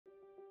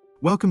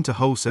Welcome to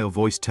Wholesale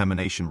Voice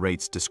Termination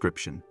Rates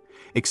description.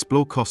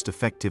 Explore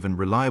cost-effective and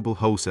reliable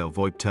wholesale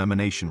VoIP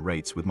termination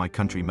rates with My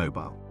Country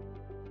Mobile.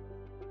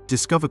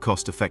 Discover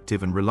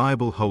cost-effective and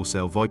reliable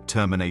wholesale VoIP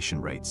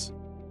termination rates.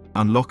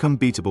 Unlock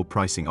unbeatable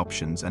pricing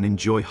options and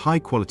enjoy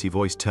high-quality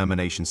voice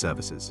termination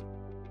services.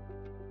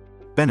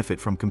 Benefit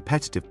from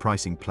competitive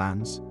pricing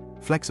plans,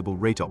 flexible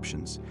rate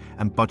options,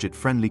 and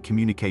budget-friendly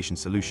communication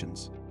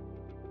solutions.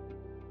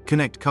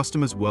 Connect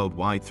customers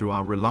worldwide through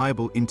our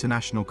reliable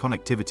international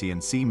connectivity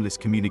and seamless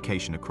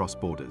communication across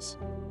borders.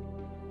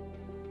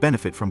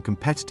 Benefit from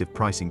competitive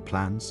pricing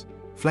plans,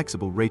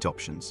 flexible rate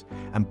options,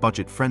 and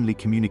budget-friendly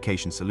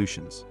communication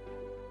solutions.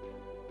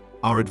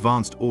 Our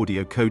advanced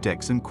audio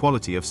codecs and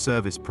quality of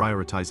service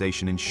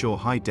prioritization ensure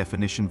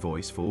high-definition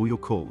voice for all your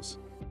calls.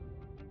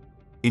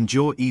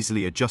 Enjoy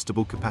easily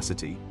adjustable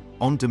capacity,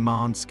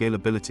 on-demand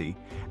scalability,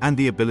 and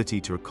the ability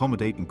to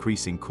accommodate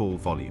increasing call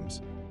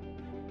volumes.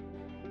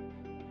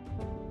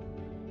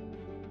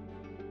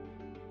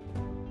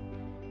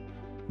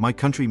 My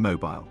Country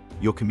Mobile,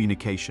 your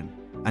communication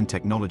and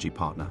technology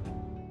partner.